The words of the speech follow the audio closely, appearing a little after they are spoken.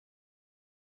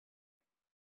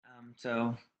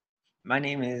So my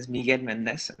name is Miguel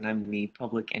Mendez, and I'm the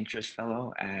Public Interest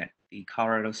Fellow at the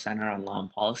Colorado Center on Law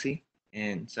and Policy.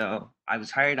 And so I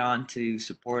was hired on to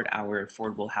support our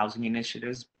affordable housing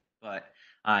initiatives, but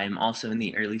I'm also in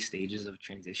the early stages of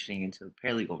transitioning into a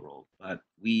paralegal role. But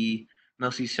we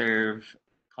mostly serve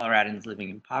Coloradans living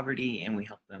in poverty, and we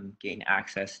help them gain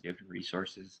access to different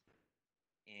resources.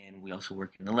 And we also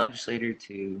work in the legislature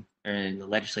to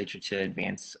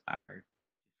advance our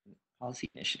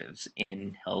policy initiatives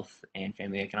in health and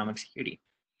family economic security.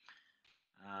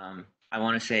 I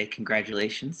want to say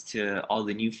congratulations to all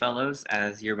the new fellows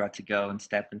as you're about to go and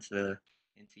step into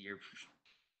your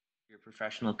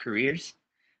professional careers.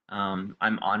 I'm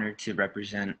honored to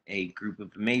represent a group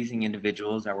of amazing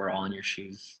individuals that were all in your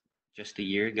shoes just a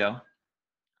year ago.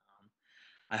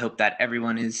 I hope that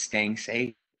everyone is staying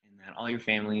safe and that all your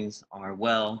families are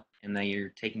well and that you're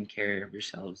taking care of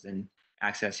yourselves and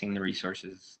accessing the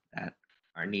resources that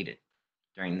are needed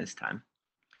during this time.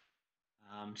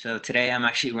 So today I'm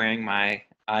actually wearing my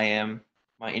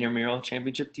intramural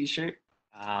championship T-shirt.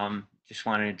 Just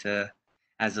wanted to,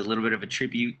 as a little bit of a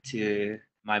tribute to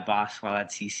my boss while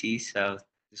at CC. So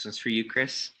this one's for you,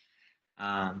 Chris.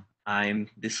 I'm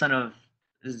the son of.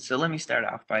 So let me start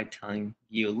off by telling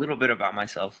you a little bit about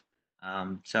myself.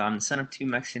 So I'm the son of two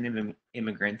Mexican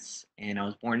immigrants, and I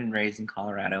was born and raised in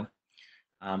Colorado.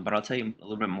 But I'll tell you a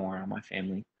little bit more on my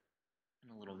family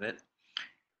in a little bit.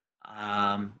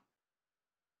 Um,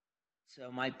 So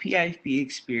my PIP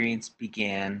experience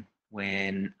began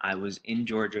when I was in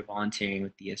Georgia volunteering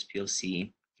with the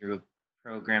SPLC through a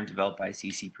program developed by a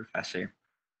CC professor.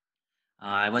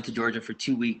 I went to Georgia for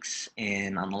 2 weeks,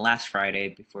 and on the last Friday,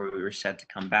 before we were set to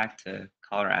come back to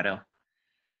Colorado,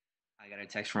 I got a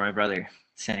text from my brother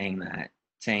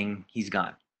saying he's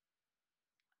gone.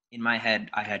 In my head,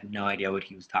 I had no idea what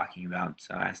he was talking about,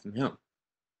 so I asked him who.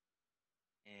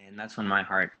 And that's when my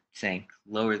heart sank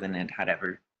lower than it had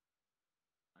ever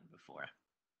done before.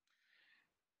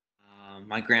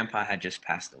 My grandpa had just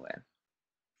passed away.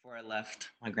 Before I left,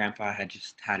 my grandpa had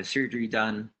just had a surgery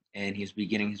done and he was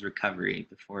beginning his recovery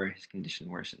before his condition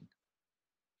worsened.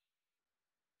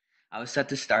 I was set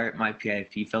to start my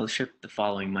PIP fellowship the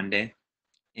following Monday,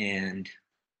 and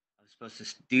I was supposed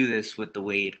to do this with the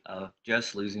weight of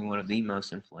just losing one of the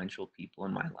most influential people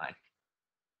in my life.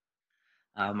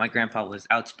 My grandpa was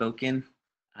outspoken.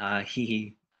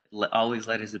 He always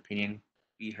let his opinion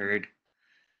be heard.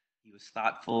 He was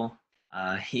thoughtful.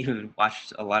 He would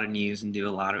watch a lot of news and do a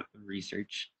lot of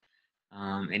research.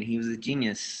 And he was a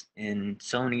genius in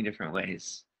so many different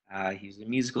ways. He was a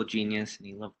musical genius and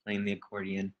he loved playing the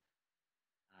accordion.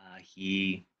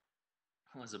 He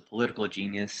was a political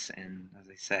genius, and as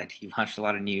I said, he watched a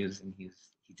lot of news and he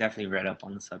definitely read up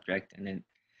on the subject, and it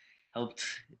helped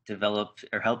develop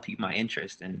or help keep my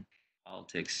interest in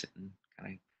politics and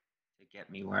kind of to get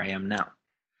me where I am now.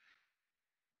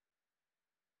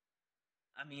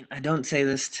 I mean, I don't say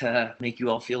this to make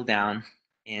you all feel down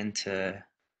and to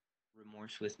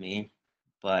remorse with me,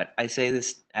 but I say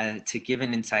this to give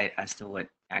an insight as to what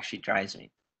actually drives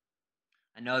me.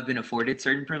 I know I've been afforded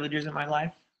certain privileges in my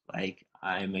life, like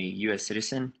I'm a U.S.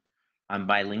 citizen, I'm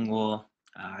bilingual.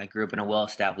 I grew up in a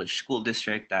well-established school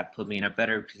district that put me in a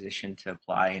better position to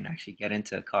apply and actually get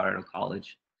into Colorado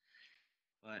College.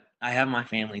 But I have my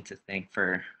family to thank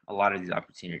for a lot of these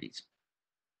opportunities.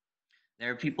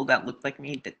 There are people that look like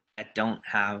me that don't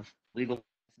have legal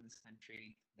rights in this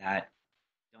country, that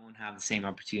don't have the same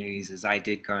opportunities as I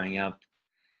did growing up,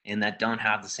 and that don't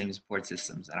have the same support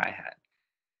systems that I had.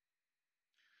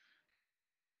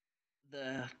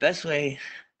 The best way,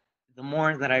 the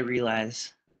more that I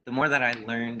realize, the more that I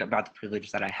learned about the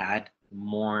privilege that I had, the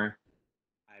more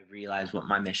I realized what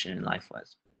my mission in life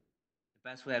was. The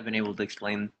best way I've been able to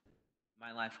explain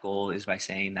my life goal is by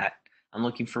saying that I'm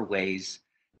looking for ways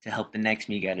to help the next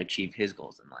Miguel achieve his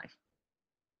goals in life.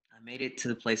 I made it to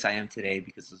the place I am today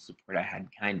because of the support I had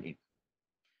behind me.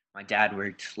 My dad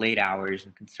worked late hours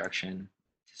in construction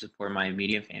to support my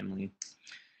immediate family,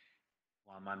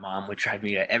 while my mom would drive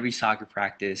me to every soccer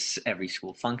practice, every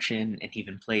school function, and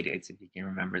even play dates if you can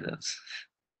remember those.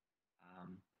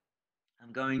 Um,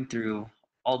 I'm going through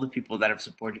all the people that have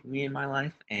supported me in my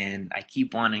life, and I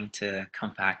keep wanting to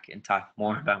come back and talk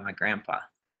more about my grandpa.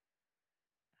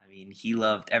 I mean, he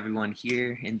loved everyone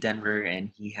here in Denver, and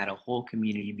he had a whole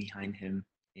community behind him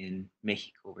in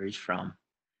Mexico, where he's from.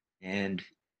 And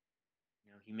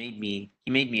he made me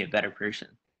a better person.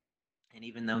 And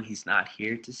even though he's not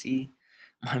here to see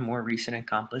my more recent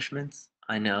accomplishments,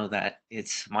 I know that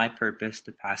it's my purpose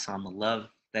to pass on the love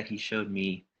that he showed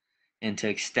me and to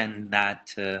extend that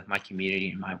to my community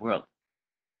and my world.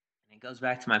 And it goes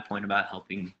back to my point about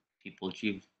helping people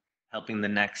achieve helping the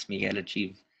next Miguel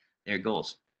achieve their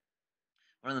goals.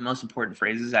 One of the most important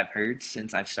phrases I've heard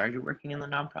since I've started working in the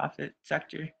nonprofit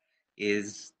sector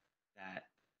is that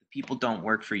the people don't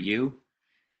work for you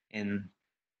and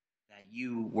that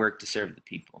you work to serve the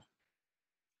people.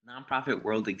 The nonprofit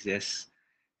world exists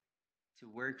to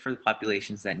work for the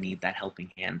populations that need that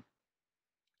helping hand.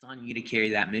 It's on you to carry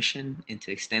that mission and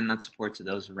to extend that support to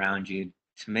those around you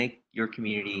to make your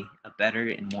community a better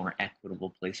and more equitable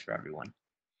place for everyone.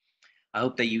 I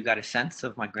hope that you got a sense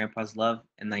of my grandpa's love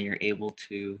and that you're able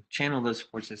to channel those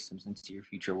support systems into your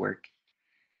future work.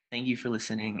 Thank you for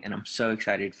listening, and I'm so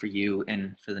excited for you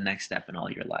and for the next step in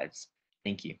all your lives.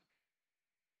 Thank you.